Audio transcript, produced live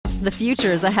The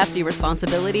future is a hefty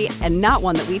responsibility and not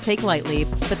one that we take lightly,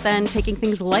 but then taking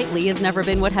things lightly has never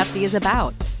been what Hefty is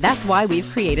about. That's why we've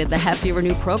created the Hefty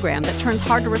Renew program that turns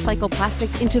hard-to-recycle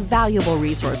plastics into valuable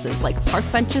resources like park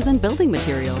benches and building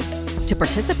materials. To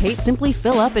participate, simply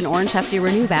fill up an orange Hefty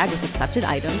Renew bag with accepted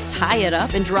items, tie it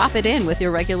up, and drop it in with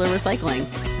your regular recycling.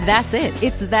 That's it.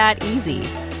 It's that easy.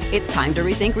 It's time to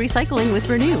rethink recycling with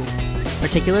Renew.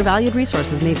 Particular valued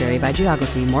resources may vary by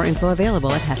geography. More info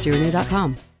available at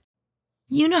heftyrenew.com.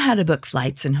 You know how to book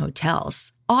flights and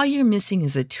hotels. All you're missing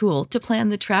is a tool to plan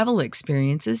the travel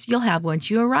experiences you'll have once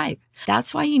you arrive.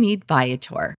 That's why you need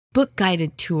Viator. Book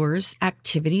guided tours,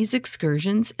 activities,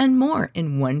 excursions, and more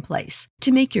in one place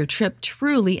to make your trip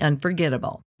truly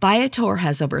unforgettable. Viator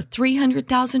has over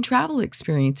 300,000 travel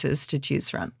experiences to choose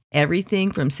from.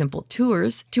 Everything from simple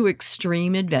tours to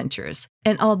extreme adventures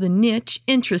and all the niche,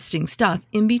 interesting stuff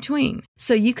in between.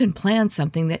 So you can plan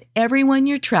something that everyone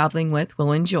you're traveling with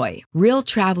will enjoy. Real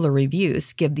traveler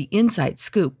reviews give the inside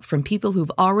scoop from people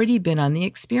who've already been on the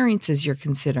experiences you're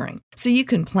considering. So you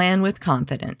can plan with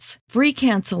confidence. Free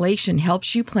cancellation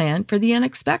helps you plan for the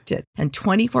unexpected. And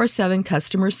 24/7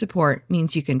 customer support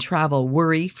means you can travel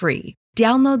worry-free.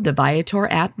 Download the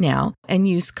Viator app now and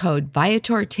use code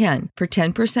Viator10 for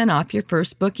 10% off your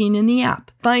first booking in the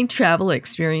app. Find travel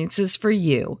experiences for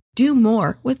you. Do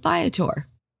more with Viator.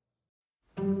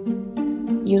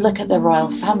 You look at the royal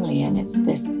family and it's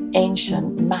this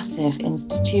ancient, massive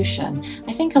institution.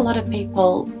 I think a lot of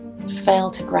people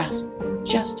fail to grasp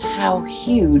just how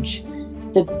huge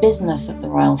the business of the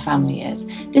royal family is.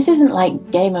 This isn't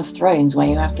like Game of Thrones where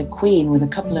you have the queen with a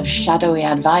couple of shadowy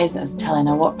advisors telling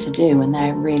her what to do and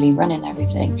they're really running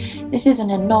everything. This is an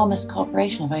enormous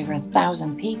corporation of over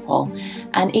 1,000 people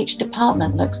and each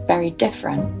department looks very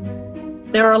different.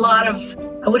 There are a lot of,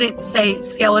 I wouldn't say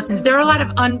skeletons, there are a lot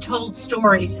of untold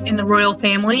stories in the royal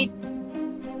family.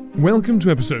 Welcome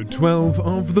to episode 12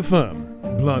 of The Firm,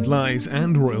 Blood, Lies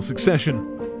and Royal Succession.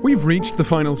 We've reached the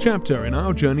final chapter in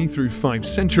our journey through 5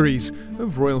 centuries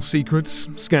of royal secrets,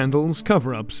 scandals,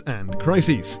 cover-ups, and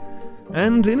crises.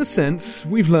 And in a sense,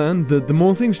 we've learned that the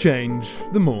more things change,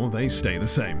 the more they stay the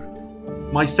same.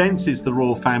 My sense is the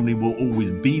royal family will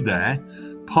always be there,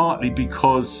 partly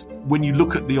because when you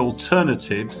look at the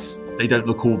alternatives, they don't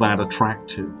look all that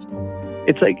attractive.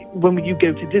 It's like when you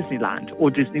go to Disneyland or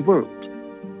Disney World,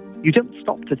 you don't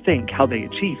stop to think how they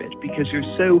achieve it because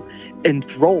you're so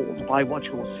enthralled by what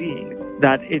you're seeing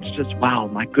that it's just, wow,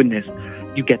 my goodness,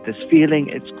 you get this feeling,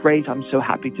 it's great, I'm so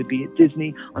happy to be at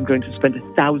Disney, I'm going to spend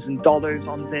 $1,000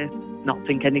 on this, not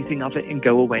think anything of it and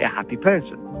go away a happy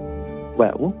person.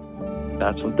 Well,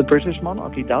 that's what the British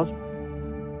monarchy does.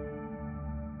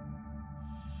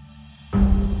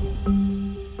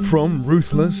 From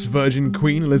ruthless Virgin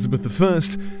Queen Elizabeth I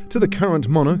to the current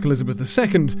monarch Elizabeth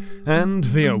II, and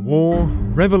via war,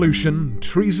 revolution,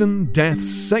 treason, deaths,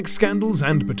 sex scandals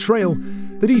and betrayal,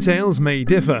 the details may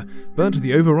differ, but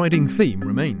the overriding theme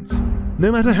remains. No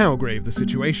matter how grave the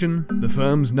situation, the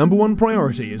firm's number one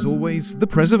priority is always the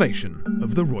preservation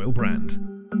of the royal brand.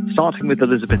 Starting with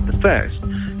Elizabeth I,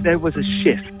 there was a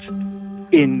shift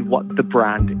in what the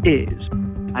brand is.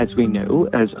 As we know,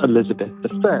 as Elizabeth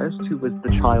I, who was the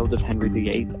child of Henry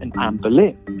VIII and Anne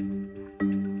Boleyn.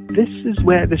 This is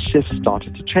where the shift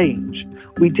started to change.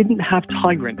 We didn't have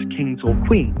tyrant kings or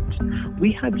queens.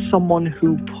 We had someone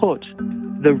who put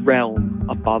the realm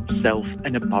above self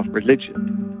and above religion.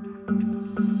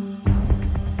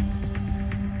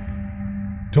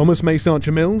 Thomas Mace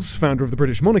Archer Mills, founder of the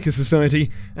British Monarchist Society,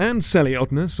 and Sally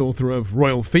Otness, author of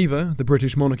Royal Fever, The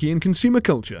British Monarchy and Consumer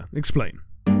Culture, explain.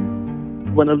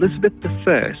 When Elizabeth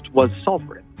I was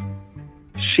sovereign,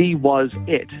 she was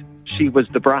it. She was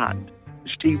the brand.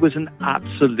 She was an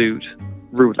absolute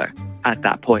ruler at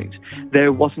that point.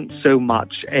 There wasn't so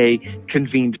much a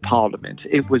convened parliament.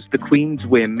 It was the Queen's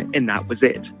whim, and that was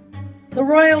it. The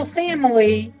royal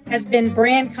family has been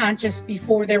brand conscious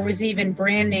before there was even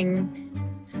branding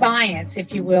science,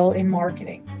 if you will, in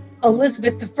marketing.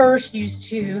 Elizabeth I used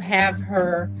to have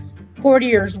her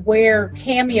courtiers wear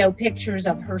cameo pictures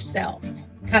of herself,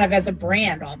 kind of as a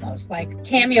brand almost, like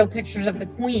cameo pictures of the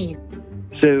Queen.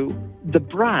 So the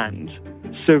brand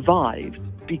survived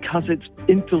because it's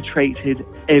infiltrated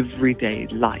everyday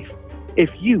life.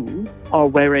 If you are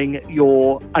wearing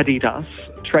your Adidas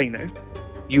trainers,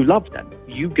 you love them,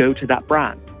 you go to that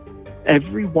brand.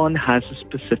 Everyone has a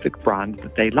specific brand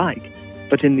that they like.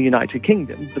 But in the United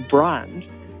Kingdom, the brand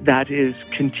that is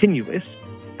continuous,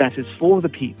 that is for the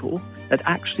people, that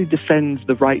actually defends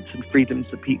the rights and freedoms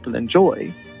that people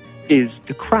enjoy, is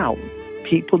the Crown.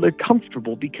 People are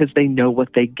comfortable because they know what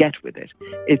they get with it.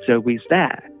 It's always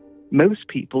there. Most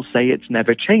people say it's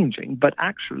never changing, but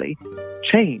actually,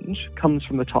 change comes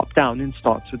from the top down and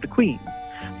starts with the Queen.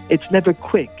 It's never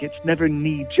quick, it's never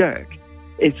knee-jerk.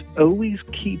 It's always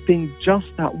keeping just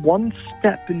that one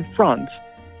step in front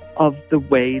of the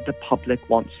way the public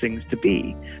wants things to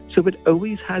be. So it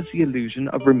always has the illusion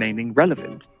of remaining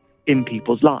relevant in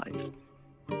people's lives.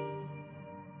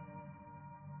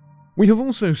 We have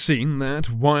also seen that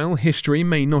while history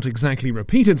may not exactly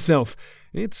repeat itself,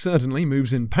 it certainly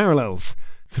moves in parallels.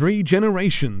 3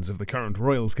 generations of the current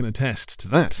royals can attest to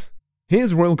that.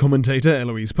 Here's royal commentator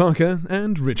Eloise Parker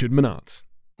and Richard Menard.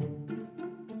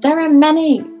 There are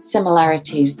many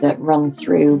similarities that run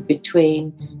through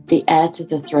between the heir to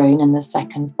the throne and the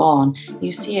second born.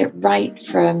 You see it right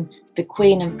from the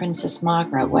Queen and Princess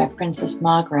Margaret, where Princess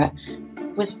Margaret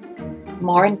was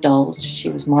more indulged, she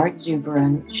was more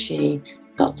exuberant, she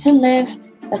got to live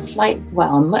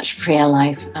a much freer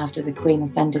life after the Queen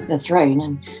ascended the throne,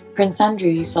 and Prince Andrew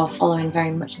you saw following very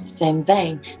much the same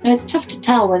vein. Now it's tough to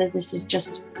tell whether this is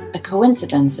just a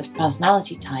coincidence of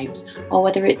personality types or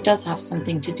whether it does have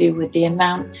something to do with the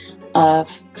amount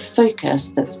of focus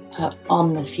that's put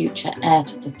on the future heir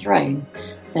to the throne.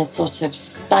 They're sort of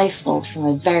stifled from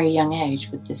a very young age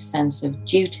with this sense of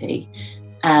duty,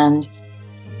 and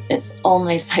it's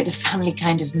almost like the family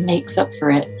kind of makes up for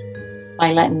it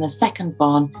by letting the second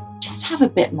born just have a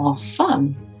bit more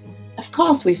fun. Of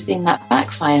course, we've seen that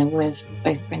backfire with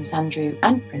both Prince Andrew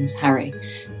and Prince Harry.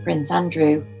 Prince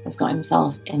Andrew has got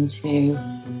himself into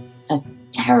a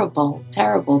terrible,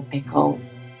 terrible pickle.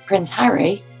 Prince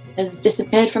Harry has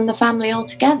disappeared from the family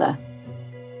altogether.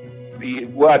 The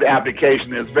word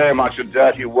abdication is very much a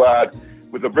dirty word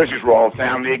with the British royal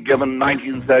family, given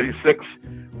 1936,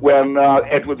 when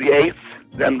Edward VIII,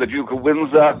 then the Duke of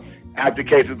Windsor,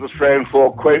 abdicated the throne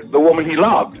for, quote, the woman he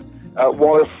loved,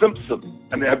 Wallis Simpson.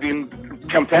 And there have been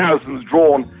comparisons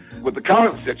drawn with the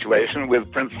current situation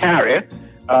with Prince Harry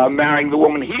marrying the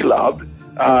woman he loved,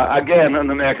 again, an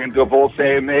American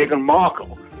divorcee, Meghan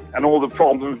Markle, and all the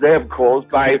problems they have caused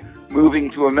by moving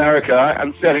to America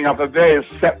and setting up a very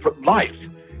separate life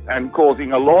and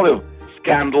causing a lot of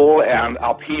scandal and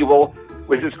upheaval,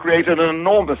 which has created an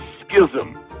enormous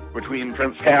schism between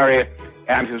Prince Harry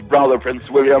and his brother, Prince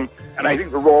William, and I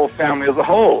think the royal family as a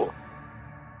whole.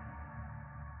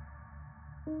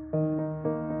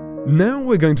 Now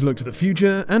we're going to look to the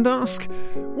future and ask,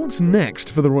 what's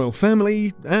next for the royal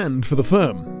family and for the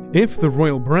firm? If the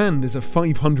royal brand is a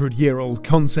 500-year-old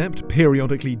concept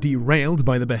periodically derailed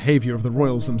by the behaviour of the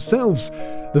royals themselves,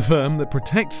 the firm that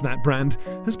protects that brand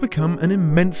has become an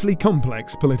immensely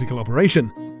complex political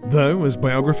operation. Though, as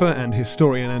biographer and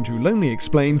historian Andrew Lonely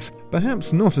explains,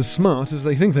 perhaps not as smart as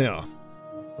they think they are.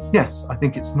 Yes, I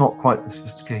think it's not quite the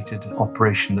sophisticated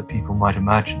operation that people might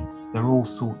imagine. There are all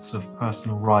sorts of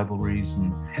personal rivalries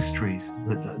and histories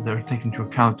that are taken into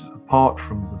account apart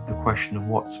from the question of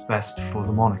what's best for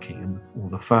the monarchy or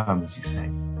the firm, as you say.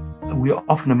 We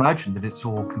often imagine that it's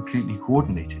all completely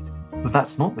coordinated, but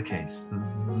that's not the case.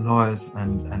 The lawyers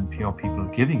and PR people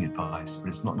are giving advice, but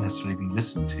it's not necessarily being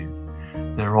listened to.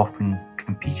 There are often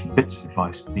competing bits of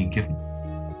advice being given.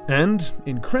 And,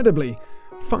 incredibly,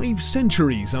 5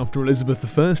 centuries after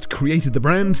Elizabeth I created the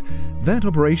brand, that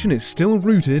operation is still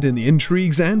rooted in the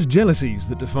intrigues and jealousies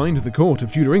that defined the court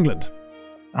of Tudor England.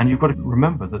 And you've got to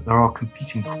remember that there are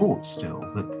competing courts still,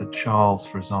 that Charles,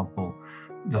 for example,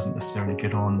 doesn't necessarily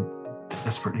get on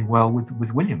desperately well with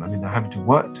William. I mean, they're having to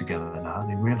work together now.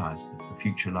 They realise that the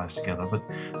future lies together, but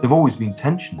there have always been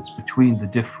tensions between the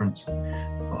different,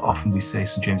 often we say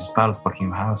St James's Palace,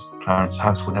 Buckingham House, Clarence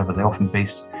House, whatever, they're often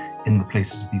based in the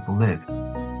places people live.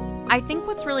 I think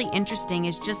what's really interesting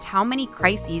is just how many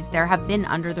crises there have been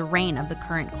under the reign of the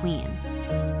current Queen.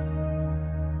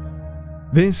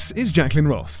 This is Jacqueline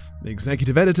Roth,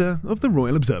 executive editor of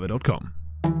TheRoyalObserver.com.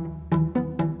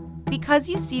 Because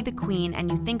you see the Queen and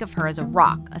you think of her as a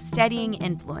rock, a steadying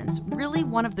influence, really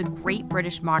one of the great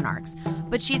British monarchs,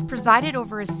 but she's presided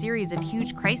over a series of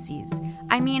huge crises.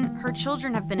 I mean, her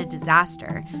children have been a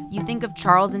disaster. You think of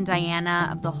Charles and Diana,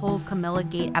 of the whole Camilla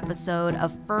Gate episode,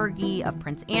 of Fergie, of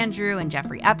Prince Andrew and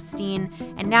Jeffrey Epstein,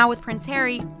 and now with Prince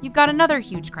Harry, you've got another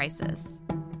huge crisis.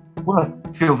 Well,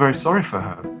 I feel very sorry for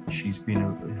her. She's been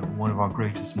one of our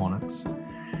greatest monarchs.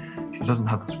 She doesn't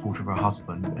have the support of her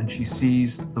husband, and she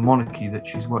sees the monarchy that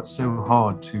she's worked so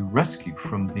hard to rescue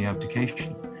from the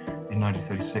abdication in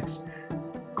 1936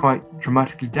 quite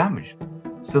dramatically damaged.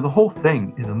 So the whole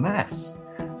thing is a mess.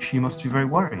 She must be very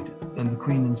worried. And the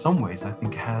Queen, in some ways, I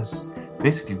think, has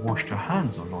basically washed her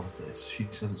hands on a lot of this. She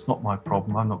says, it's not my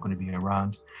problem, I'm not going to be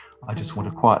around, I just want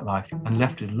a quiet life, and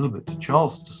left it a little bit to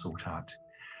Charles to sort out,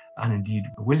 and indeed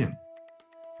William.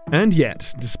 And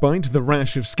yet, despite the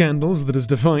rash of scandals that has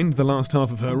defined the last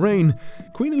half of her reign,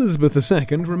 Queen Elizabeth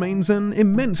II remains an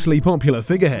immensely popular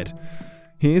figurehead.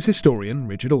 Here's historian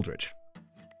Richard Aldrich.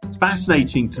 It's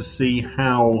fascinating to see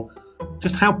how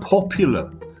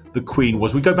popular the Queen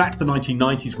was. We go back to the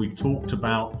 1990s, we've talked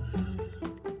about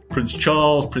Prince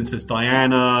Charles, Princess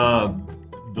Diana,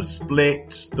 the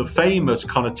split, the famous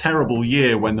kind of terrible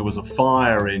year when there was a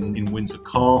fire in Windsor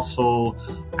Castle,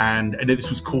 and this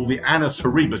was called the Annus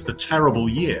Horribilis, the terrible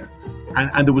year.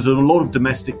 And there was a lot of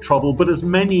domestic trouble, but as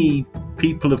many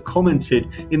people have commented,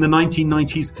 in the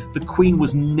 1990s, the Queen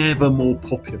was never more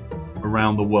popular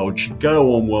around the world. She'd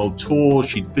go on world tours,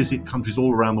 she'd visit countries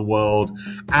all around the world,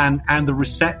 and the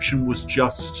reception was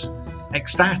just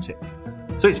ecstatic.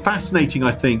 So it's fascinating,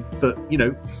 I think, that,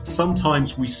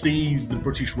 sometimes we see the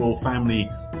British royal family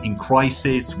in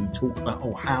crisis. We talk about,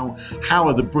 how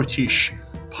are the British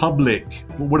public,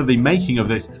 what are they making of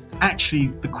this? Actually,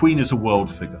 the Queen is a world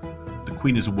figure. The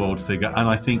Queen is a world figure, and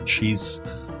I think she's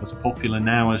as popular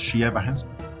now as she ever has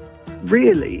been.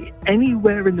 Really,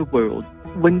 anywhere in the world,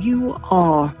 when you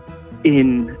are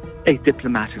in a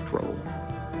diplomatic role,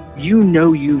 you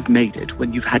know you've made it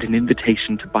when you've had an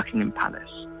invitation to Buckingham Palace.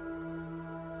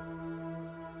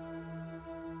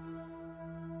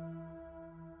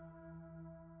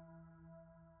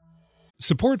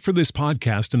 Support for this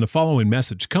podcast and the following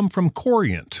message come from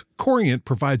Corient. Corient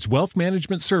provides wealth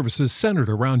management services centered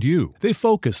around you. They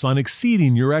focus on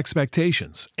exceeding your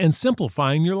expectations and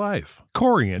simplifying your life.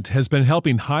 Corient has been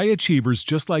helping high achievers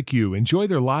just like you enjoy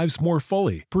their lives more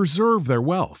fully, preserve their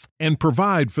wealth, and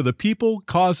provide for the people,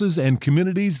 causes, and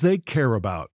communities they care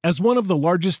about. As one of the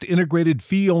largest integrated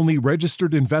fee-only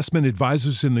registered investment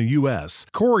advisors in the U.S.,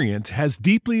 Corient has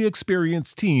deeply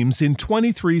experienced teams in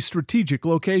 23 strategic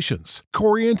locations.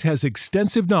 Corient has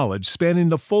extensive knowledge spanning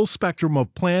the full spectrum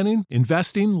of planning,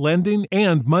 investing, lending,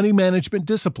 and money management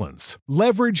disciplines.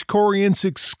 Leverage Corient's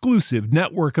exclusive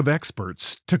network of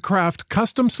experts to craft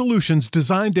custom solutions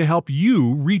designed to help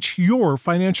you reach your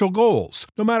financial goals,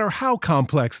 no matter how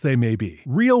complex they may be.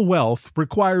 Real wealth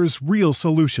requires real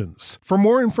solutions. For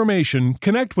more information,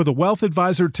 connect with a wealth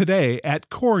advisor today at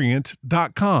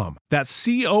Corient.com. That's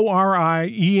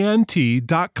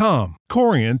Corient.com.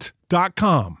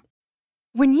 Corient.com.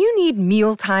 When you need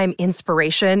mealtime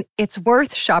inspiration, it's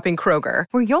worth shopping Kroger,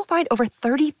 where you'll find over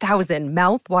 30,000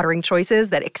 mouth-watering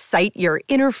choices that excite your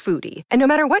inner foodie. And no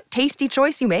matter what tasty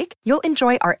choice you make, you'll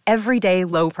enjoy our everyday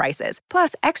low prices,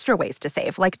 plus extra ways to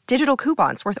save, like digital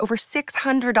coupons worth over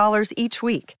 $600 each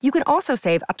week. You can also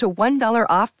save up to $1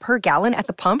 off per gallon at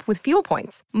the pump with fuel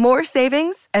points. More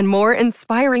savings and more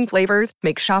inspiring flavors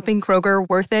make shopping Kroger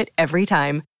worth it every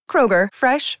time. Kroger,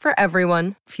 fresh for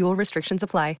everyone. Fuel restrictions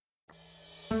apply.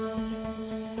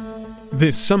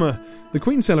 This summer, the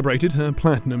Queen celebrated her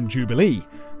Platinum Jubilee,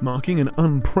 marking an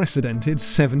unprecedented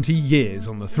 70 years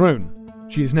on the throne.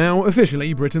 She is now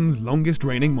officially Britain's longest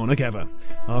reigning monarch ever,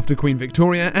 after Queen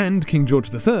Victoria and King George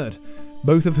III,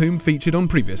 both of whom featured on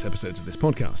previous episodes of this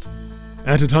podcast.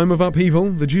 At a time of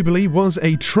upheaval, the Jubilee was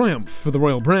a triumph for the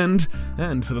royal brand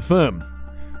and for the firm.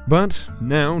 But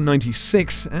now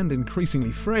 96 and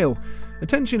increasingly frail,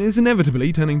 attention is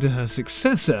inevitably turning to her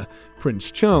successor,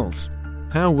 Prince Charles.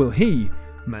 How will he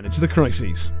manage the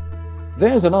crises?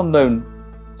 There's an unknown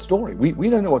story.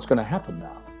 We don't know what's going to happen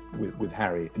now with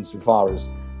Harry insofar as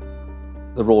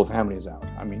the royal family is out.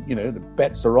 I mean, the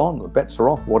bets are on, the bets are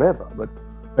off, whatever. But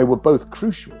they were both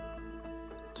crucial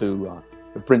to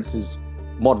the prince's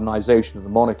modernisation of the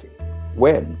monarchy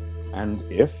when and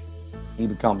if he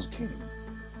becomes king.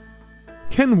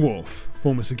 Ken Worf,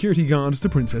 former security guard to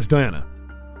Princess Diana.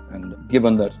 And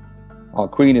given that our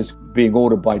Queen is being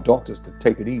ordered by doctors to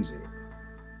take it easy,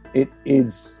 it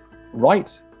is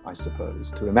right, I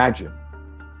suppose, to imagine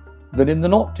that in the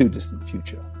not too distant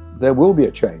future, there will be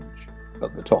a change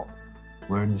at the top.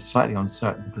 We're in a slightly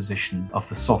uncertain position of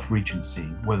the soft regency,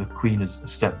 where the Queen has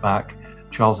stepped back,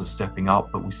 Charles is stepping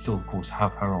up, but we still, of course,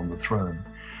 have her on the throne.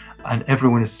 And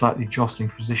everyone is slightly jostling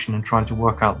for position and trying to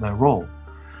work out their role.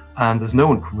 And there's no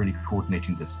one really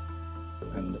coordinating this.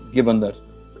 And given that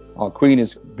our Queen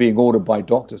is being ordered by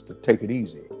doctors to take it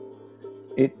easy,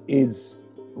 it is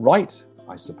right,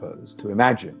 I suppose, to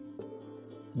imagine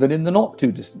that in the not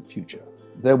too distant future,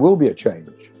 there will be a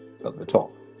change at the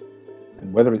top.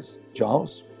 And whether it's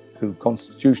Charles, who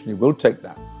constitutionally will take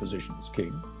that position as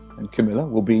king, and Camilla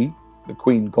will be the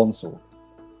Queen consort,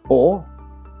 or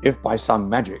if by some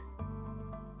magic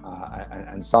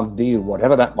and some deal,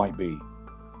 whatever that might be,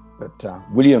 that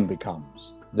William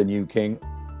becomes the new king,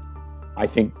 I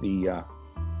think the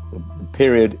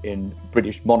period in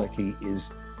British monarchy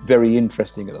is very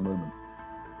interesting at the moment.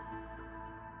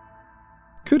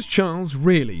 Could Charles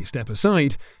really step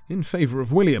aside in favour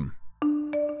of William?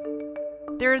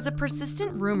 There is a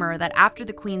persistent rumor that after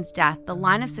the Queen's death, the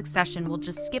line of succession will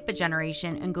just skip a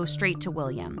generation and go straight to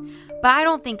William. But I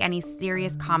don't think any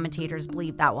serious commentators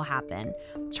believe that will happen.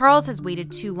 Charles has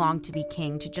waited too long to be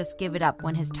king to just give it up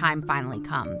when his time finally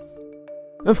comes.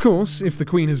 Of course, if the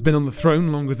Queen has been on the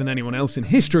throne longer than anyone else in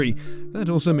history, that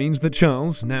also means that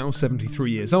Charles, now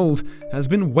 73 years old, has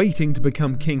been waiting to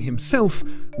become king himself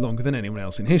longer than anyone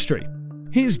else in history.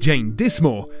 Here's Jane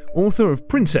Dismore, author of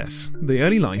Princess, The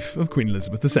Early Life of Queen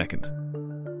Elizabeth II.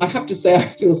 I have to say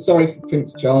I feel sorry for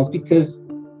Prince Charles because,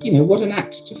 what an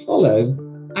act to follow.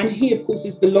 And he, of course,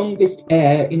 is the longest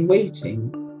heir in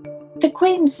waiting. The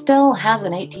Queen still has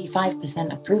an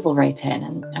 85% approval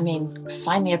rating. And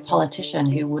find me a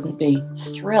politician who wouldn't be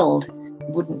thrilled,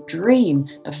 wouldn't dream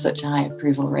of such a high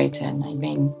approval rating.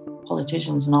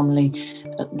 Politicians normally,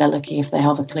 they're lucky if they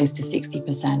hover close to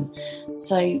 60%.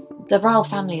 So the royal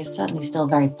family is certainly still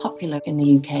very popular in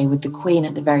the UK, with the Queen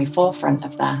at the very forefront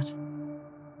of that.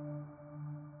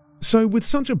 So with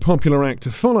such a popular act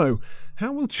to follow,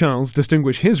 how will Charles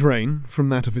distinguish his reign from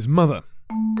that of his mother?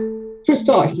 For a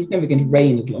start, he's never going to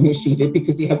reign as long as she did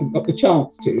because he hasn't got the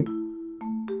chance to.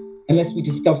 Unless we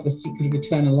discover the secret of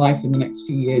eternal life in the next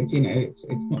few years, it's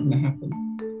not going to happen.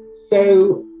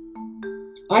 So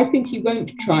I think he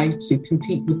won't try to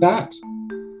compete with that.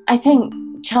 I think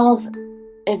Charles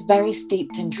is very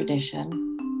steeped in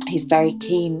tradition. He's very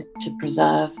keen to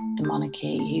preserve the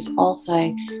monarchy.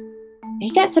 He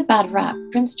gets a bad rap.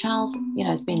 Prince Charles,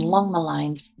 has been long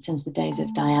maligned since the days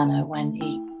of Diana when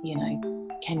he,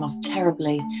 came off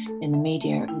terribly in the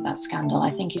media with that scandal. I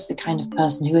think he's the kind of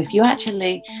person who, if you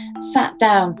actually sat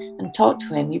down and talked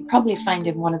to him, you'd probably find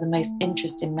him one of the most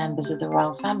interesting members of the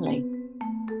royal family.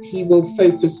 He will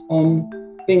focus on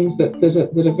things that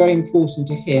are very important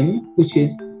to him, which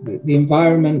is the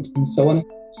environment and so on.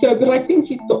 But I think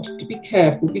he's got to be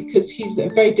careful because he's a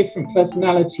very different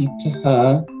personality to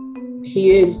her.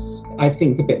 He is, I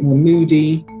think, a bit more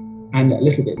moody and a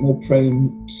little bit more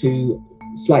prone to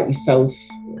slightly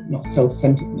not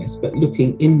self-centeredness, but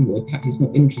looking inward. Perhaps he's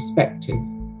more introspective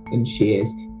than she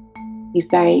is. He's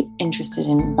very interested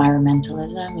in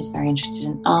environmentalism. He's very interested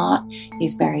in art.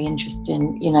 He's very interested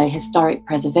in, historic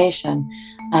preservation.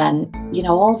 And,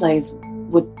 all those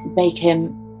would make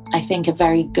him, I think, a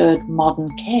very good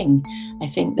modern king. I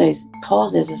think those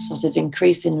causes are sort of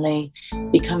increasingly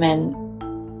becoming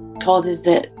causes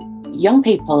that young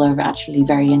people are actually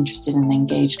very interested and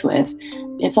engaged with.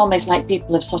 It's almost like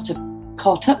people have sort of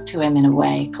caught up to him in a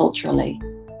way, culturally.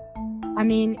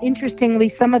 Interestingly,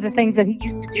 some of the things that he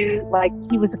used to do, like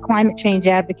he was a climate change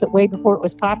advocate way before it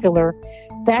was popular,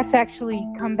 that's actually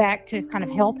come back to kind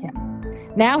of help him.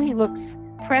 Now he looks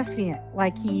prescient,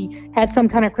 like he had some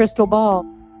kind of crystal ball.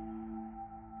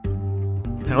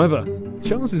 However,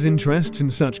 Charles's interest in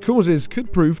such causes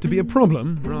could prove to be a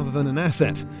problem rather than an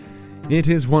asset. It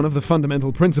is one of the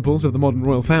fundamental principles of the modern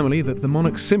royal family that the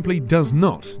monarch simply does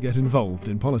not get involved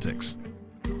in politics.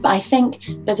 But I think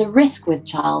there's a risk with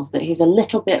Charles that he's a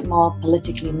little bit more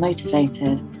politically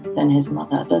motivated than his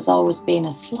mother. There's always been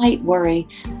a slight worry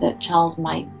that Charles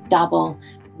might dabble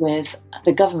with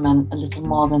the government a little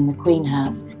more than the Queen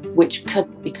has, which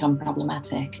could become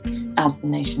problematic as the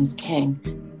nation's king,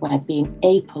 where being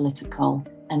apolitical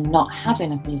and not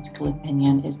having a political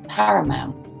opinion is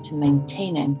paramount to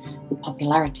maintaining the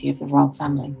popularity of the royal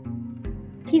family.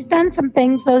 He's done some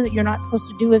things, though, that you're not supposed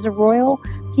to do as a royal.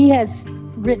 He has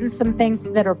written some things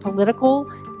that are political,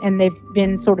 and they've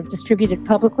been sort of distributed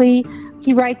publicly.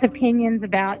 He writes opinions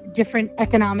about different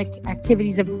economic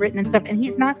activities of Britain and stuff, and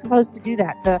he's not supposed to do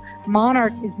that. The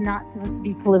monarch is not supposed to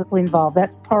be politically involved.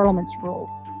 That's Parliament's role.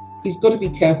 He's got to be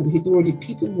careful. People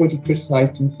have already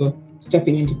criticised him for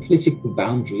stepping into political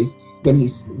boundaries when he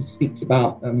speaks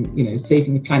about,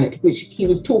 saving the planet, which he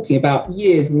was talking about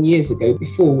years and years ago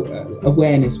before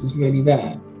awareness was really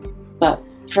there. But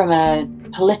from a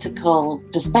political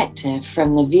perspective,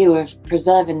 from the view of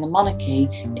preserving the monarchy,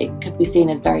 it could be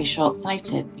seen as very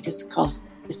short-sighted because, of course,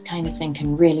 this kind of thing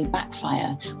can really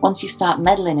backfire. Once you start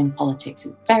meddling in politics,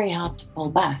 it's very hard to pull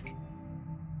back.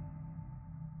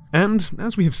 And,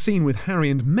 as we have seen with Harry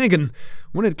and Meghan,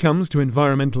 when it comes to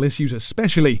environmental issues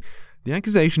especially, the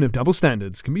accusation of double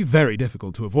standards can be very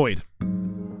difficult to avoid.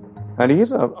 And he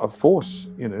is a force,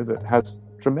 that has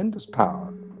tremendous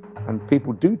power, and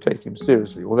people do take him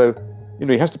seriously, although,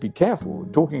 he has to be careful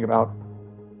talking about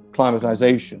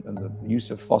climatization and the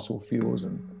use of fossil fuels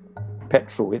and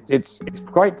petrol. It's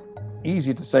quite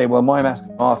easy to say, well, my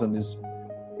Aston Martin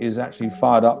is actually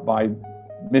fired up by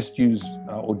misused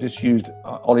or disused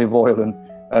olive oil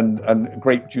and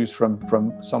grape juice from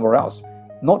somewhere else.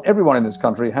 Not everyone in this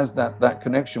country has that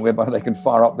connection whereby they can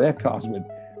fire up their cars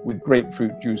with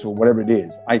grapefruit juice or whatever it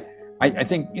is. I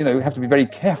think, you have to be very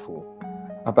careful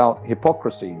about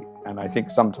hypocrisy, and I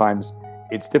think sometimes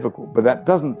it's difficult, but that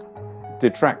doesn't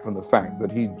detract from the fact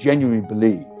that he genuinely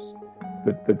believes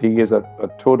that he is a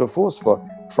tour de force for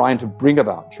trying to bring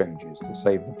about changes to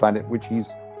save the planet, which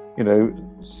he's,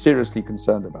 seriously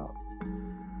concerned about.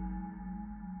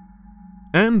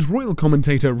 And royal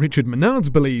commentator Richard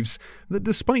Menards believes that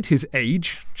despite his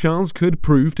age, Charles could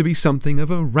prove to be something of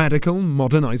a radical,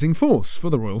 modernising force for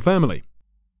the royal family.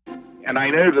 And I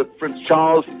know that Prince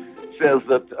Charles says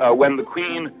that when the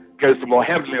Queen goes to more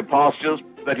heavenly pastures,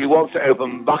 that he wants to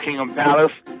open Buckingham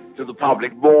Palace to the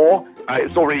public more.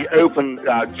 It's already open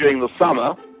during the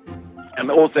summer. And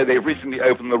also they've recently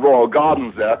opened the Royal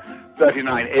Gardens there,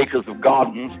 39 acres of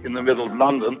gardens in the middle of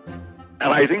London.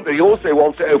 And I think that he also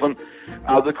wants to open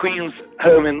the Queen's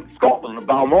home in Scotland,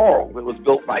 Balmoral, that was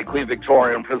built by Queen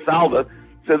Victoria and Prince Albert,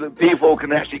 so that people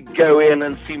can actually go in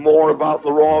and see more about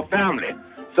the royal family.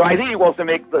 So I think he wants to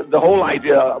make the whole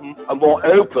idea more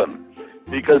open,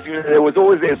 because there was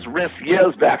always this risk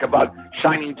years back about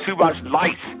shining too much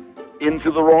light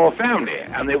into the royal family,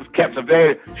 and it was kept a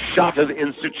very shuttered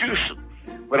institution.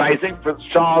 But I think Prince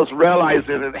Charles realized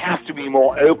that it has to be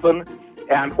more open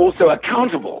and also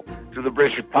accountable to the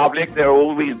British public. They're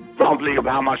always grumbling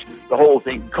about how much the whole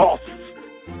thing costs.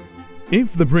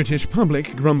 If the British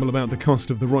public grumble about the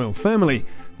cost of the royal family,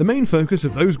 the main focus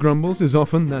of those grumbles is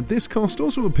often that this cost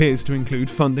also appears to include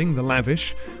funding the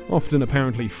lavish, often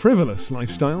apparently frivolous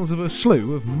lifestyles of a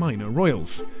slew of minor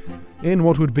royals. In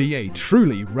what would be a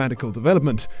truly radical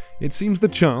development, it seems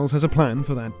that Charles has a plan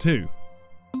for that too.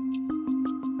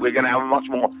 We're going to have a much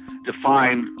more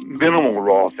defined minimal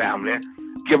royal family,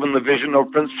 given the vision of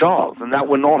Prince Charles, and that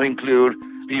would not include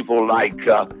people like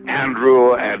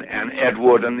Andrew and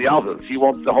Edward and the others. He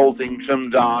wants the whole thing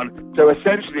trimmed down. So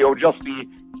essentially it will just be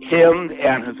him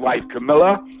and his wife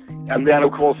Camilla, and then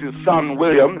of course his son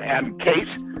William and Kate,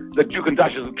 the Duke and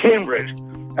Duchess of Cambridge,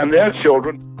 and their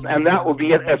children, and that will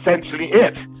be essentially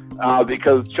it,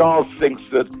 because Charles thinks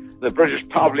that the British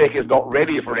public is not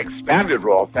ready for an expanded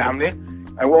royal family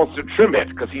and wants to trim it,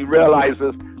 because he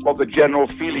realizes what the general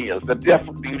feeling is.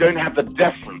 You don't have the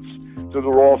deference to the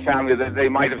royal family that they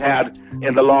might have had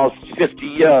in the last 50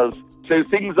 years. So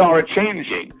things are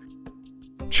changing.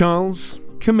 Charles,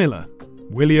 Camilla,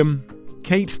 William,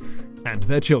 Kate, and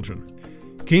their children.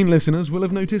 Keen listeners will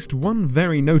have noticed one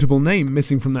very notable name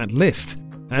missing from that list.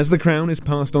 As the crown is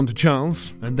passed on to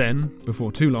Charles, and then,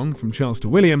 before too long, from Charles to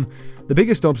William, the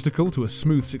biggest obstacle to a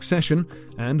smooth succession,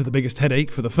 and the biggest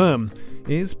headache for the firm,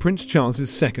 is Prince Charles's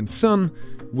second son,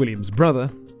 William's brother,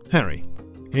 Harry.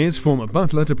 Here's former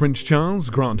butler to Prince Charles,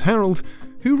 Grant Harold,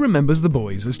 who remembers the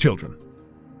boys as children.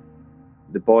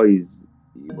 The boys,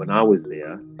 when I was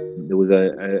there was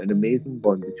an amazing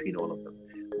bond between all of them.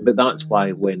 But that's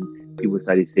why when people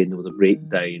started saying there was a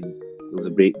breakdown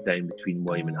between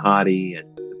William and Harry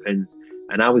and the Prince,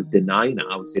 and I was denying it.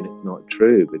 I was saying it's not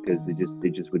true, because they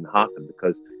just wouldn't happen,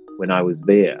 because when I was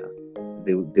there,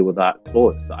 they were that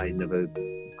close. I never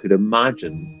could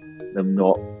imagine them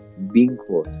not being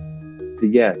close. So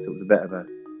yes, it was a bit of a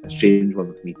strange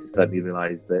one for me to suddenly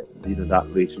realise that that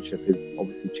relationship has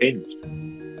obviously changed.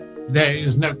 There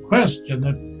is no question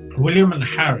that William and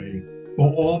Harry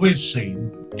were always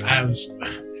seen as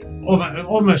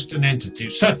almost an entity.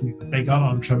 Certainly they got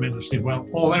on tremendously well,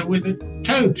 although with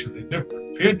totally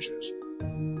different futures.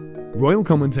 Royal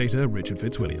commentator Richard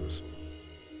Fitzwilliams.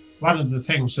 One of the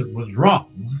things that was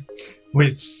wrong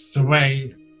with the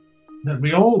way that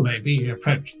we all maybe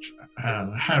approached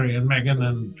Harry and Meghan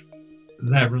and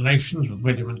their relations with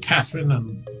William and Catherine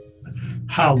and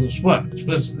how this worked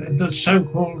was the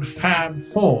so-called Fab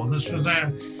Four.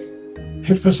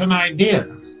 It was an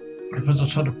idea. It was a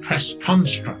sort of press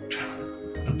construct.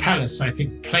 The palace, I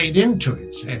think, played into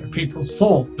it. People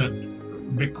thought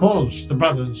that because the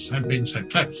brothers had been so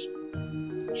close,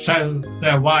 so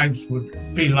their wives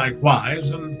would be like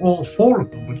wives, and all four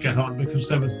of them would get on, because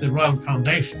there was the royal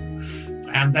foundation,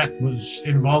 and that was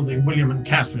involving William and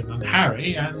Catherine and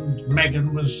Harry, and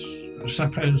Meghan was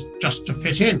supposed just to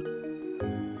fit in.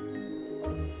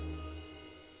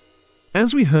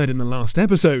 As we heard in the last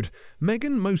episode,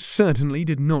 Meghan most certainly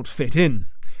did not fit in.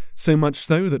 So much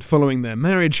so that following their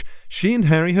marriage, she and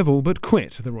Harry have all but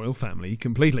quit the royal family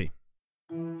completely.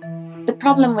 The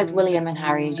problem with William and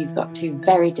Harry is you've got two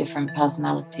very different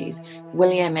personalities.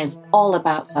 William is all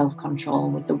about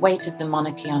self-control, with the weight of the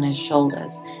monarchy on his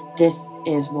shoulders. This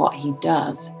is what he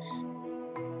does.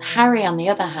 Harry, on the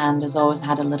other hand, has always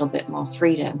had a little bit more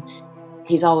freedom.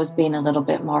 He's always been a little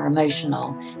bit more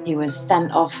emotional. He was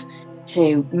sent off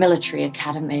to military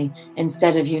academy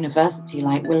instead of university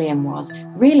like William was,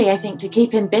 really, I think, to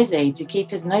keep him busy, to keep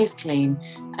his nose clean,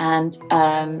 and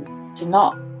to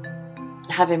not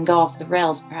have him go off the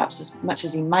rails perhaps as much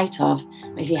as he might have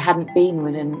if he hadn't been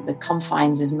within the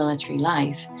confines of military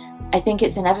life. I think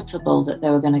it's inevitable that they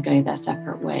were going to go their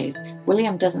separate ways.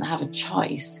 William doesn't have a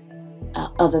choice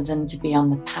other than to be on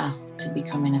the path to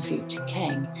becoming a future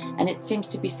king. And it seems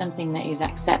to be something that he's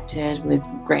accepted with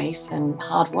grace and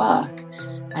hard work.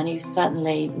 And he's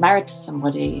certainly married to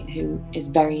somebody who is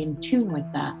very in tune with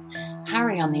that.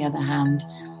 Harry, on the other hand,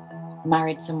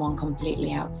 married someone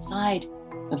completely outside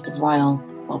of the royal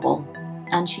bubble.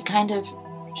 And she kind of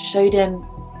showed him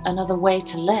another way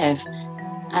to live.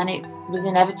 And it was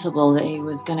inevitable that he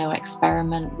was going to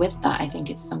experiment with that. I think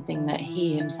it's something that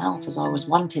he himself has always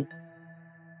wanted.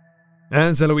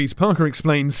 As Eloise Parker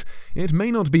explains, it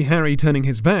may not be Harry turning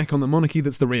his back on the monarchy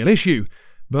that's the real issue,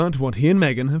 but what he and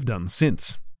Meghan have done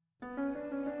since.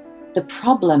 The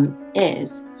problem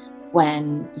is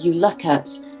when you look at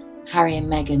Harry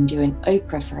and Meghan doing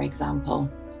Oprah, for example.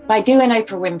 By doing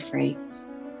Oprah Winfrey,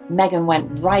 Meghan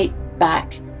went right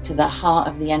back to the heart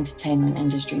of the entertainment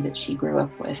industry that she grew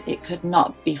up with. It could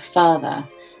not be further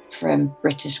from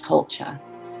British culture.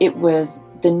 It was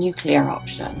the nuclear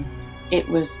option. It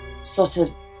was sort of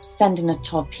sending a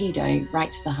torpedo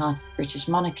right to the heart of the British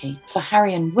monarchy. For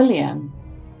Harry and William,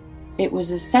 it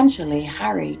was essentially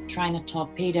Harry trying to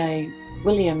torpedo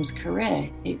William's career.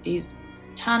 He's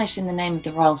tarnishing the name of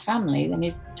the royal family, then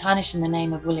he's tarnishing the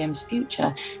name of William's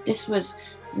future. This was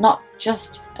not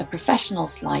just a professional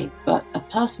slight, but a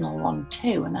personal one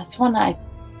too. And that's one I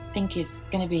think is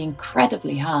going to be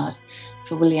incredibly hard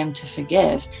for William to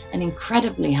forgive and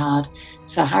incredibly hard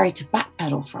for Harry to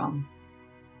backpedal from.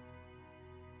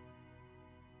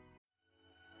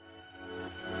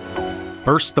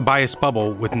 Burst the bias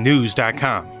bubble with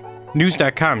News.com.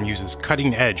 News.com uses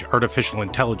cutting-edge artificial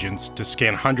intelligence to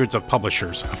scan hundreds of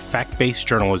publishers of fact-based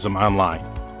journalism online,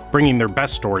 bringing their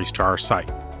best stories to our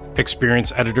site.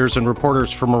 Experienced editors and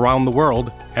reporters from around the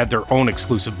world add their own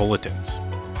exclusive bulletins.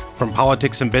 From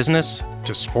politics and business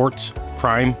to sports,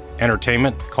 crime,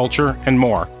 entertainment, culture, and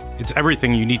more, it's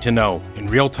everything you need to know in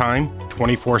real time,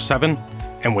 24/7,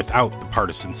 and without the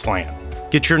partisan slant.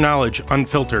 Get your knowledge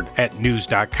unfiltered at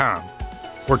News.com.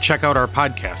 Or check out our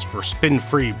podcast for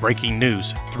spin-free breaking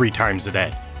news 3 times a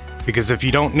day. Because if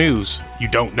you don't news, you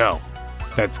don't know.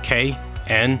 That's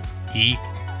KNEWZ.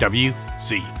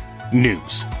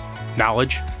 News.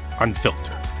 Knowledge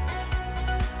unfiltered.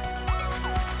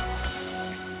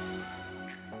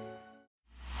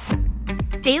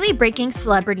 Daily breaking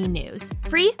celebrity news.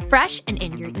 Free, fresh, and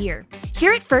in your ear.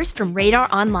 Hear it first from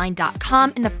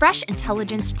RadarOnline.com in the Fresh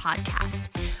Intelligence podcast.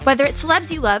 Whether it's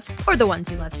celebs you love or the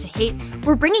ones you love to hate,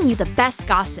 we're bringing you the best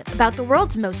gossip about the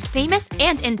world's most famous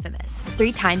and infamous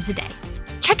 3 times a day.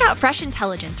 Check out Fresh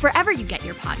Intelligence wherever you get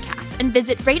your podcasts and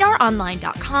visit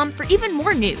RadarOnline.com for even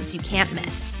more news you can't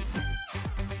miss.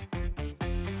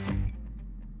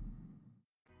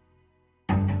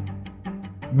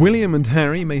 William and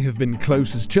Harry may have been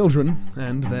close as children,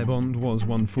 and their bond was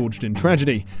one forged in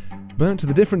tragedy, but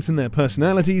the difference in their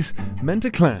personalities meant a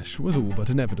clash was all but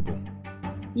inevitable.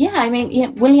 Yeah, I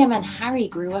mean, William and Harry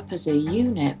grew up as a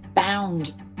unit,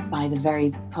 bound by the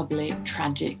very public,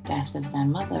 tragic death of their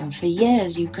mother. And for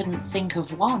years, you couldn't think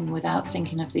of one without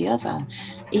thinking of the other.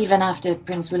 Even after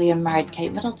Prince William married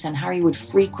Kate Middleton, Harry would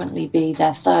frequently be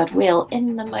their third wheel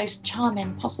in the most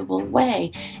charming possible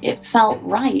way. It felt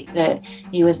right that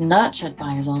he was nurtured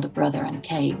by his older brother and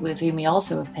Kate, with whom he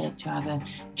also appeared to have a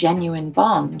genuine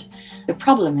bond. The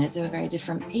problem is they were very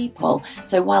different people.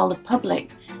 So while the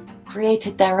public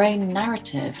created their own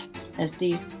narrative as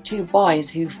these 2 boys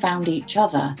who found each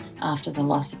other after the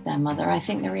loss of their mother, I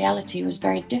think the reality was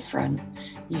very different.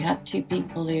 You had 2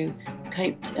 people who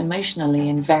coped emotionally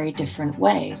in very different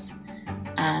ways,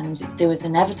 and there was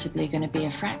inevitably going to be a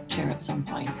fracture at some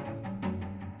point.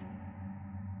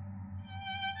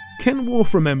 Ken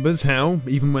Worf remembers how,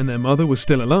 even when their mother was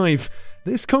still alive,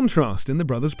 this contrast in the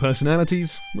brothers'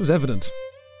 personalities was evident.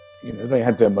 You know, they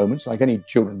had their moments like any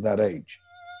children that age.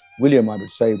 William, I would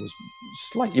say, was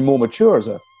slightly more mature as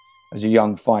a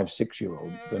young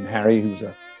 5-6-year-old than Harry, who was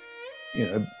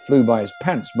flew by his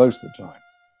pants most of the time.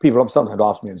 People sometimes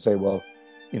ask me and say, well,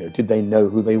 did they know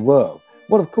who they were?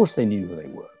 Well, of course they knew who they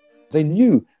were. They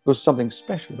knew there was something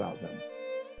special about them.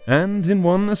 And in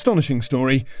one astonishing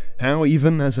story, how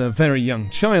even as a very young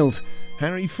child,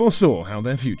 Harry foresaw how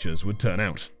their futures would turn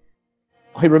out.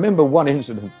 I remember one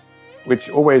incident which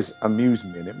always amused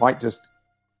me, and it might just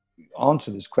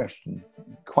answer this question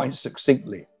quite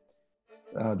succinctly.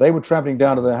 They were travelling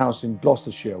down to their house in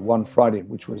Gloucestershire one Friday,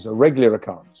 which was a regular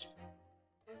occurrence.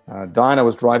 Diana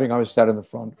was driving, I was sat in the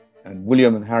front, and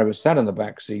William and Harry were sat in the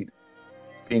back seat,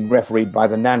 being refereed by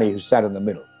the nanny who sat in the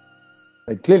middle.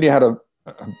 They clearly had a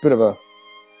bit of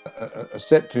a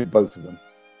set to both of them.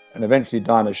 And eventually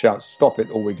Diana shouts, "Stop it,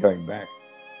 or we're going back."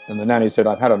 And the nanny said,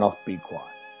 "I've had enough, be quiet."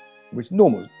 Which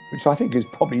I think is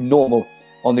probably normal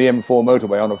on the M4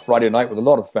 motorway on a Friday night with a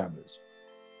lot of families.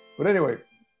 But anyway,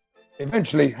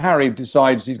 eventually Harry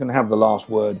decides he's going to have the last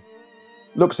word,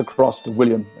 looks across to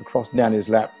William, across Nanny's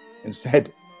lap, and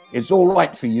said, "It's all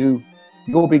right for you.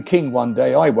 You'll be king one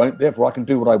day, I won't, therefore I can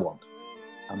do what I want."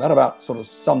 And that about sort of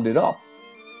summed it up.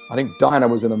 I think Diana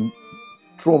was in a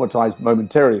traumatized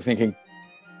momentarily thinking,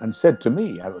 and said to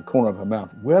me out of the corner of her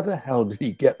mouth, "Where the hell did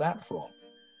he get that from?"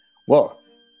 Well,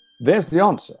 there's the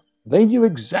answer. They knew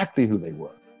exactly who they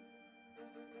were.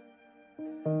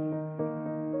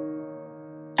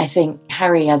 I think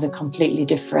Harry has a completely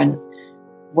different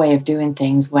way of doing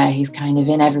things where he's kind of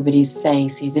in everybody's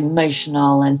face. He's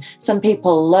emotional, and some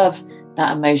people love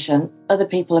that emotion. Other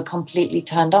people are completely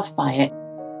turned off by it.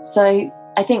 So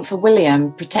I think for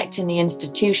William, protecting the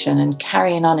institution and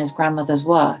carrying on his grandmother's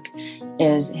work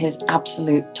is his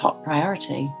absolute top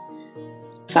priority.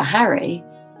 For Harry,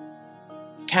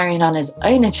 carrying on his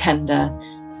own agenda,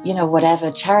 whatever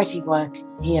charity work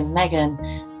he and Meghan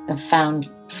have found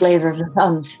flavour of the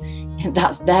month,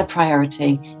 that's their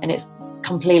priority. And it's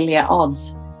completely at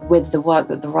odds with the work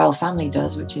that the royal family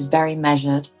does, which is very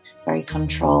measured, very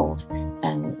controlled,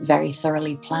 and very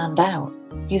thoroughly planned out.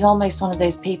 He's almost one of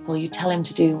those people, you tell him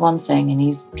to do one thing and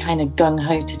he's kind of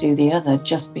gung-ho to do the other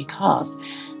just because.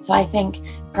 So I think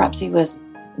perhaps he was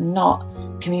not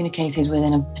communicated with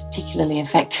in a particularly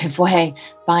effective way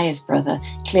by his brother.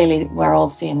 Clearly, we're all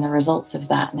seeing the results of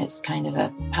that, and it's kind of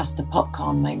a pass the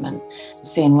popcorn moment,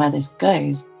 seeing where this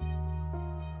goes.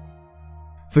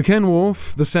 For Ken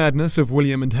Worf, the sadness of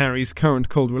William and Harry's current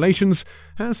cold relations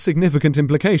has significant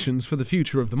implications for the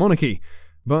future of the monarchy,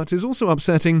 but is also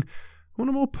upsetting on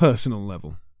a more personal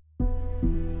level.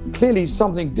 Clearly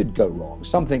something did go wrong,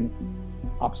 something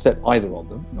upset either of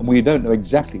them, and we don't know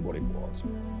exactly what it was.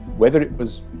 Whether it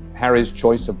was Harry's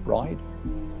choice of bride,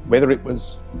 whether it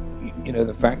was,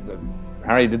 the fact that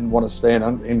Harry didn't want to stay in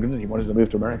England, he wanted to move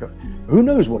to America, who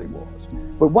knows what it was.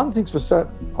 But one thing's for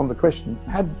certain on the question,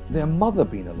 had their mother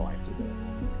been alive today,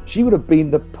 she would have been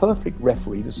the perfect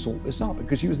referee to sort this out,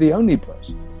 because she was the only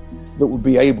person that would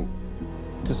be able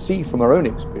to see from her own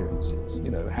experiences,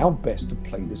 how best to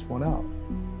play this one out.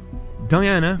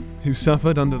 Diana, who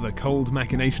suffered under the cold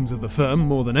machinations of the firm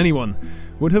more than anyone,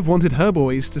 would have wanted her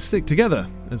boys to stick together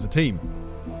as a team.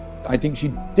 I think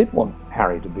she did want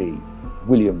Harry to be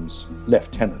William's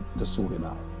lieutenant to sort him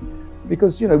out.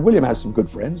 Because, William has some good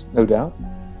friends, no doubt.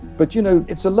 But,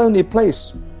 it's a lonely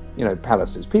place,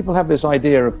 palaces. People have this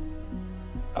idea of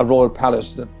a royal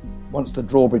palace that once the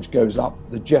drawbridge goes up,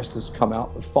 the jesters come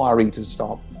out, the fire eaters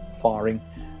start firing,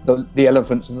 the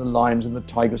elephants and the lions and the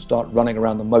tigers start running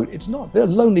around the moat. It's not. They're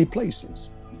lonely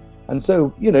places. And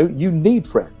so, you need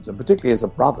friends, and particularly as a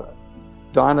brother,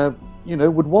 Diana,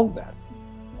 would want that.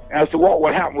 As to what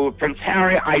will happen with Prince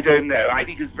Harry, I don't know. I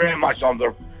think he's very much on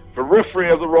the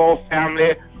periphery of the royal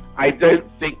family. I don't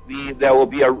think there will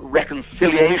be a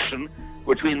reconciliation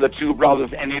between the two brothers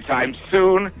anytime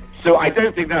soon. So I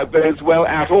don't think that bodes well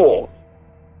at all.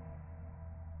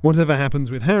 Whatever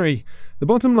happens with Harry, the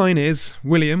bottom line is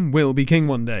William will be king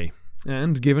one day.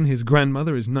 And given his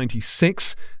grandmother is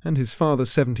 96 and his father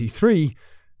 73,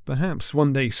 perhaps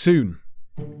one day soon.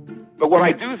 But what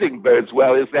I do think bodes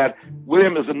well is that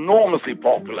William is enormously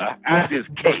popular, as is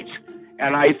Kate.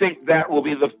 And I think that will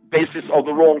be the basis of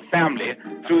the royal family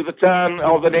through the turn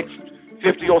of the next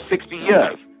 50 or 60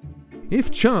 years. If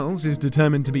Charles is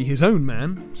determined to be his own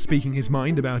man, speaking his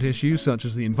mind about issues such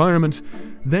as the environment,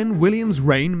 then William's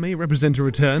reign may represent a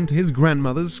return to his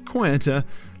grandmother's quieter,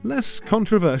 less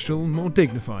controversial, more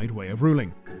dignified way of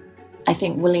ruling. I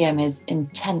think William is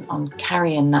intent on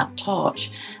carrying that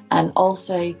torch. And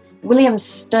also, William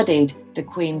studied the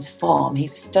Queen's form. He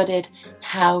studied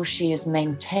how she has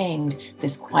maintained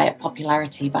this quiet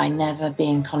popularity by never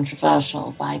being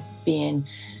controversial, by being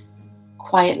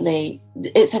quietly...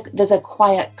 There's a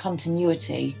quiet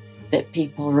continuity that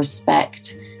people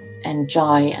respect,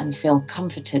 enjoy, and feel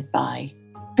comforted by.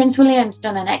 Prince William's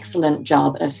done an excellent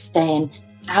job of staying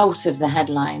out of the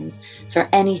headlines for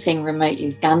anything remotely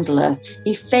scandalous.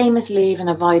 He famously even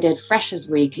avoided Freshers'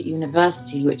 Week at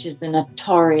university, which is the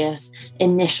notorious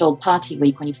initial party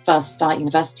week when you first start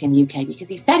university in the UK, because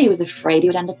he said he was afraid he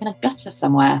would end up in a gutter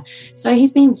somewhere. So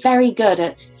he's been very good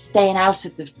at staying out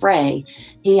of the fray.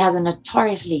 He has a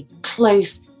notoriously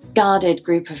close guarded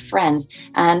group of friends.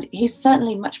 And he's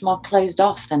certainly much more closed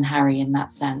off than Harry in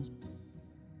that sense.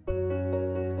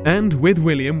 And with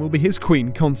William will be his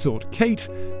Queen consort Kate,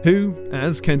 who,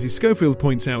 as Kenzie Schofield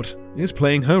points out, is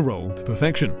playing her role to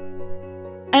perfection.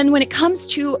 And when it comes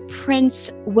to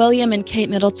Prince William and Kate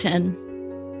Middleton,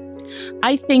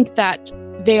 I think that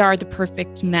they are the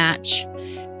perfect match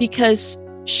because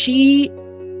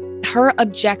her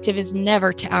objective is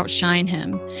never to outshine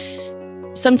him.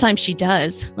 Sometimes she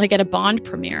does, like at a Bond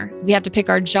premiere. We have to pick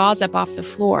our jaws up off the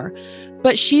floor.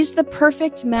 But she's the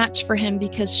perfect match for him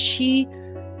because she,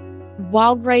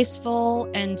 while graceful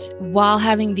and while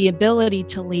having the ability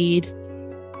to lead,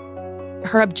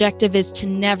 her objective is to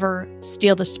never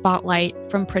steal the spotlight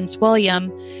from Prince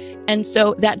William. And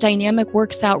so that dynamic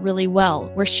works out really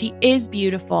well, where she is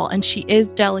beautiful and she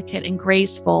is delicate and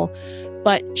graceful,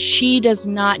 but she does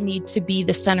not need to be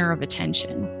the center of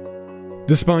attention.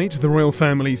 Despite the royal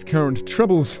family's current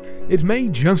troubles, it may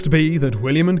just be that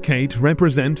William and Kate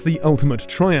represent the ultimate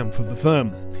triumph of the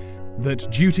firm.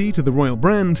 That duty to the royal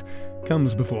brand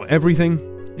comes before everything,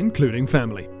 including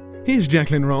family. Here's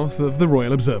Jacqueline Roth of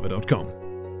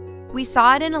theroyalobserver.com. We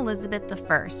saw it in Elizabeth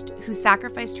I, who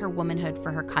sacrificed her womanhood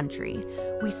for her country.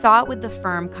 We saw it with the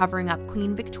firm covering up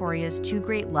Queen Victoria's two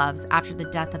great loves after the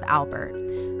death of Albert.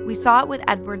 We saw it with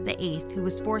Edward VIII, who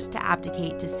was forced to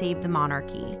abdicate to save the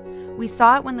monarchy. We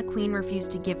saw it when the Queen refused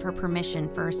to give her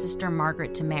permission for her sister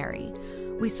Margaret to marry.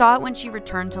 We saw it when she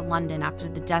returned to London after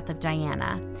the death of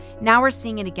Diana. Now we're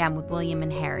seeing it again with William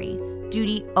and Harry.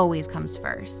 Duty always comes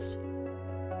first.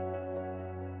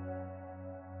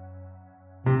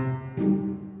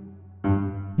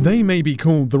 They may be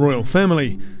called the royal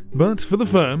family, but for the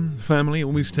firm, family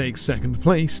always takes second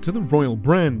place to the royal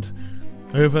brand.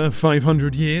 Over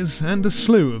 500 years and a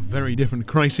slew of very different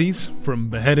crises, from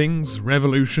beheadings,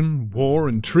 revolution, war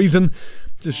and treason,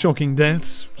 to shocking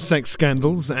deaths, sex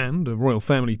scandals and a royal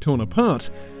family torn apart,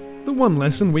 the one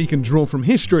lesson we can draw from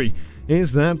history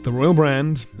is that the royal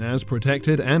brand, as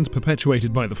protected and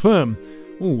perpetuated by the firm,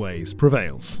 always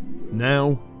prevails.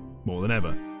 Now, more than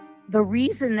ever. The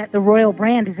reason that the royal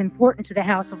brand is important to the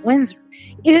House of Windsor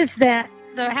is that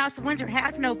the House of Windsor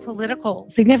has no political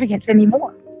significance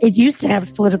anymore. It used to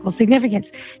have political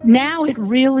significance. Now it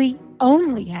really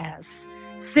only has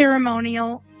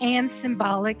ceremonial and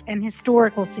symbolic and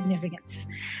historical significance.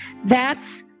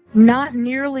 That's not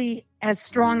nearly as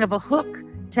strong of a hook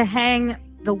to hang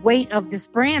the weight of this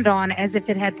brand on as if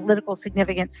it had political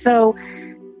significance. So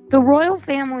the royal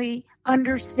family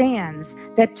understands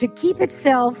that to keep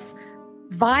itself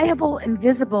viable and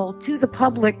visible to the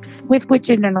publics with which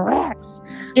it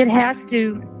interacts, it has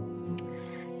to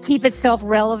keep itself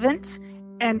relevant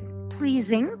and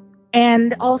pleasing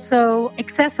and also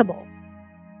accessible.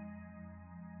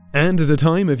 And at a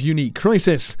time of unique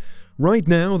crisis, right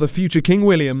now the future King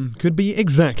William could be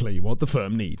exactly what the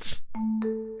firm needs.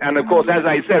 And of course, as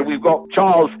I said, we've got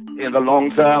Charles in the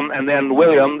long term, and then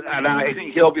William, and I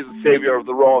think he'll be the savior of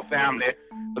the royal family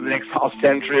for the next half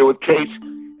century with Kate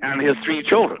and his three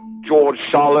children, George,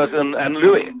 Charlotte, and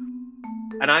Louis.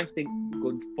 And I think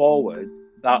going forward,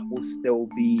 that will still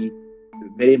be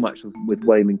very much with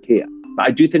William and Kate. But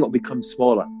I do think it'll become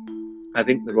smaller. I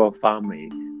think the royal family,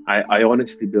 I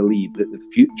honestly believe that the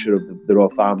future of the royal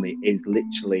family is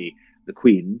literally the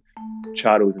Queen,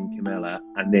 Charles and Camilla,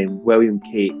 and then William,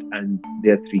 Kate, and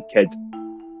their three kids.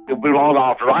 It'll be long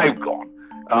after I've gone.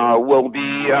 Will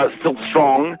be still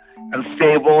strong and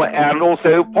stable and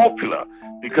also popular,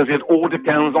 because it all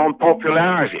depends on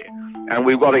popularity. And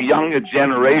we've got a younger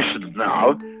generation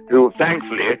now who,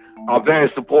 thankfully, are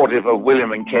very supportive of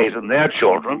William and Kate and their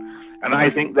children. And I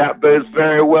think that bodes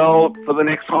very well for the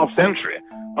next half century.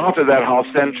 After that half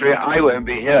century, I won't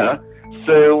be here,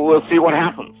 so we'll see what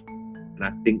happens. And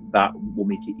I think that will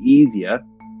make it easier,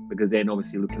 because then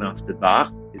obviously looking after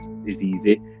that is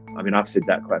easy. I mean, I've said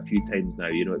that quite a few times now.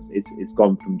 You know, it's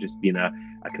gone from just being a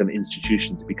kind of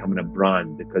institution to becoming a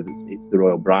brand, because it's the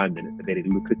royal brand, and it's a very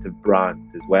lucrative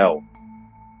brand as well.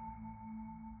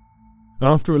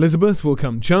 After Elizabeth will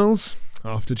come Charles,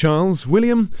 after Charles,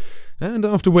 William, and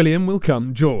after William will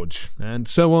come George, and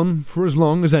so on for as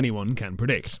long as anyone can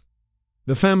predict.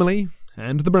 The family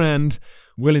and the brand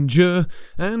will endure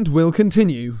and will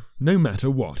continue no matter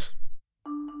what.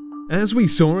 As we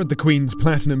saw at the Queen's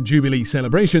Platinum Jubilee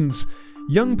celebrations,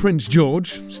 young Prince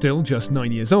George, still just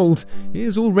 9 years old,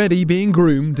 is already being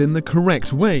groomed in the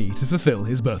correct way to fulfill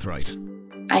his birthright.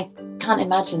 I can't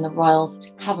imagine the royals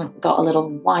haven't got a little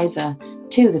wiser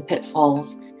to the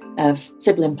pitfalls of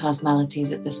sibling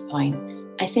personalities at this point.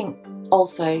 I think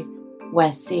also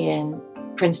we're seeing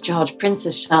Prince George,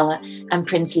 Princess Charlotte and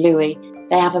Prince Louis,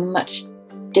 they have a much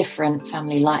different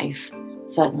family life,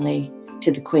 certainly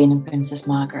to the Queen and Princess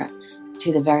Margaret,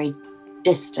 to the very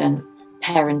distant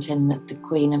parenting that the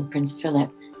Queen and Prince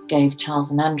Philip gave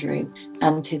Charles and Andrew,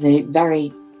 and to the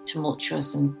very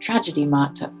tumultuous and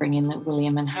tragedy-marked upbringing that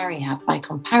William and Harry had. By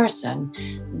comparison,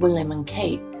 William and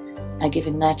Kate are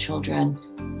giving their children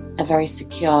a very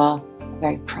secure,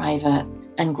 very private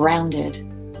and grounded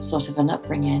sort of an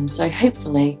upbringing. So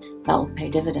hopefully that will pay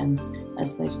dividends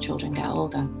as those children get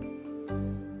older.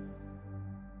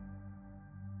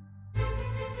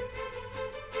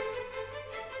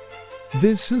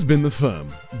 This has been The Firm,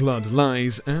 Blood,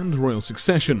 Lies and Royal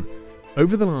Succession.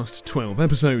 Over the last 12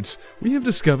 episodes, we have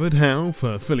discovered how,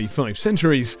 for fully 5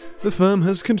 centuries, the firm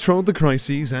has controlled the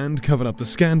crises and covered up the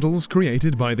scandals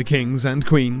created by the kings and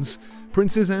queens,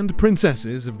 princes and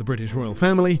princesses of the British royal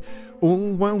family,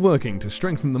 all while working to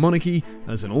strengthen the monarchy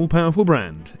as an all-powerful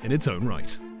brand in its own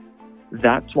right.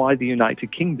 That's why the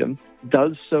United Kingdom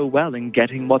does so well in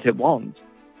getting what it wants,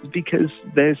 because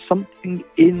there's something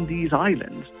in these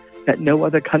islands that no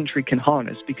other country can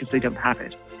harness because they don't have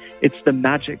it. It's the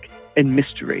magic and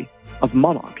mystery of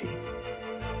monarchy.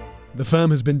 The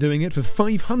firm has been doing it for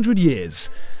 500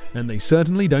 years, and they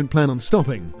certainly don't plan on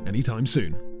stopping anytime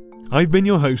soon. I've been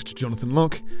your host, Jonathan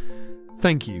Locke.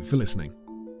 Thank you for listening.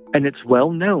 And it's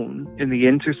well known in the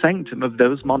inner sanctum of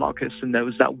those monarchists and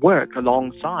those that work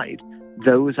alongside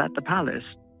those at the palace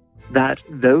that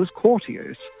those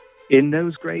courtiers in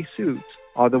those grey suits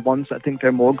are the ones that think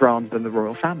they're more grand than the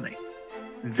royal family.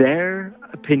 Their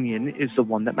opinion is the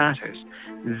one that matters.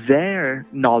 Their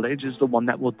knowledge is the one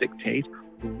that will dictate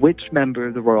which member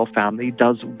of the royal family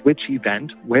does which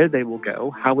event, where they will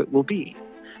go, how it will be.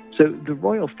 So the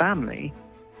royal family,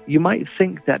 you might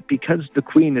think that because the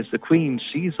Queen is the Queen,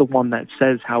 she's the one that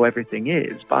says how everything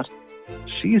is, but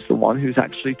she's the one who's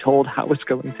actually told how it's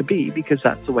going to be, because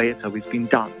that's the way it's always been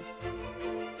done.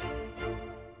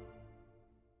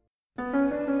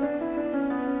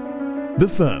 The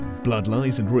Firm, Blood,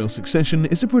 Lies and Royal Succession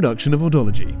is a production of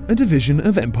Audiology, a division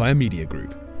of Empire Media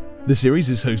Group. The series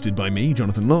is hosted by me,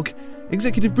 Jonathan Locke.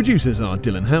 Executive producers are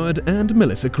Dylan Howard and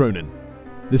Melissa Cronin.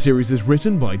 The series is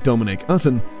written by Dominic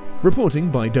Utton, reporting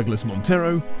by Douglas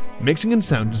Montero, mixing and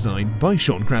sound design by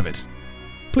Sean Kravitz.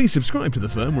 Please subscribe to The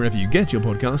Firm wherever you get your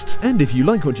podcasts, and if you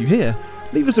like what you hear,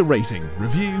 leave us a rating,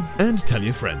 review, and tell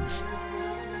your friends.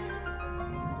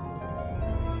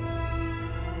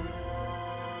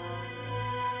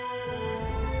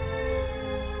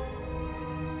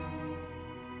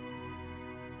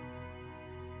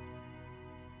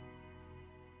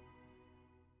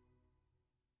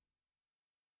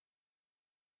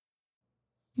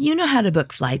 You know how to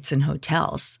book flights and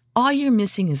hotels. All you're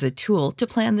missing is a tool to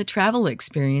plan the travel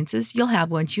experiences you'll have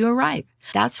once you arrive.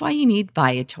 That's why you need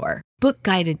Viator. Book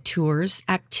guided tours,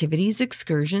 activities,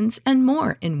 excursions, and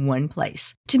more in one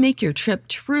place to make your trip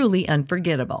truly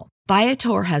unforgettable.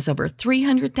 Viator has over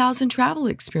 300,000 travel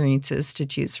experiences to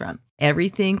choose from.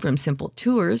 Everything from simple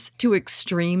tours to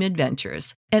extreme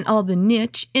adventures and all the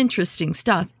niche, interesting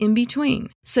stuff in between.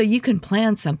 So you can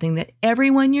plan something that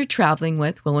everyone you're traveling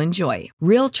with will enjoy.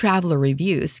 Real traveler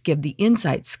reviews give the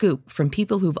inside scoop from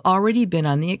people who've already been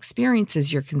on the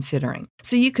experiences you're considering.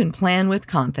 So you can plan with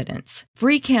confidence.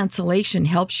 Free cancellation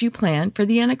helps you plan for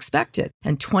the unexpected.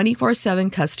 And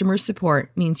 24/7 customer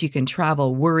support means you can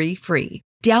travel worry-free.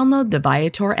 Download the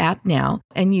Viator app now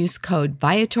and use code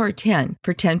Viator10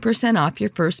 for 10% off your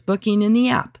first booking in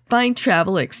the app. Find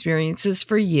travel experiences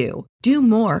for you. Do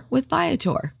more with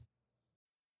Viator.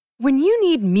 When you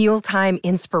need mealtime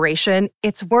inspiration,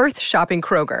 it's worth shopping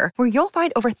Kroger, where you'll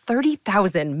find over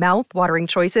 30,000 mouth-watering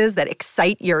choices that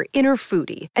excite your inner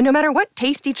foodie. And no matter what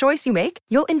tasty choice you make,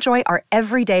 you'll enjoy our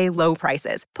everyday low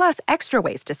prices, plus extra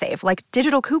ways to save, like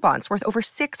digital coupons worth over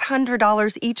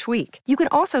 $600 each week. You can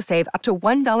also save up to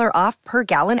 $1 off per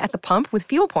gallon at the pump with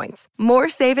fuel points. More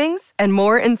savings and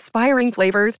more inspiring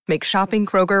flavors make shopping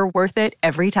Kroger worth it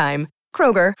every time.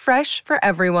 Kroger, fresh for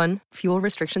everyone. Fuel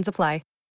restrictions apply.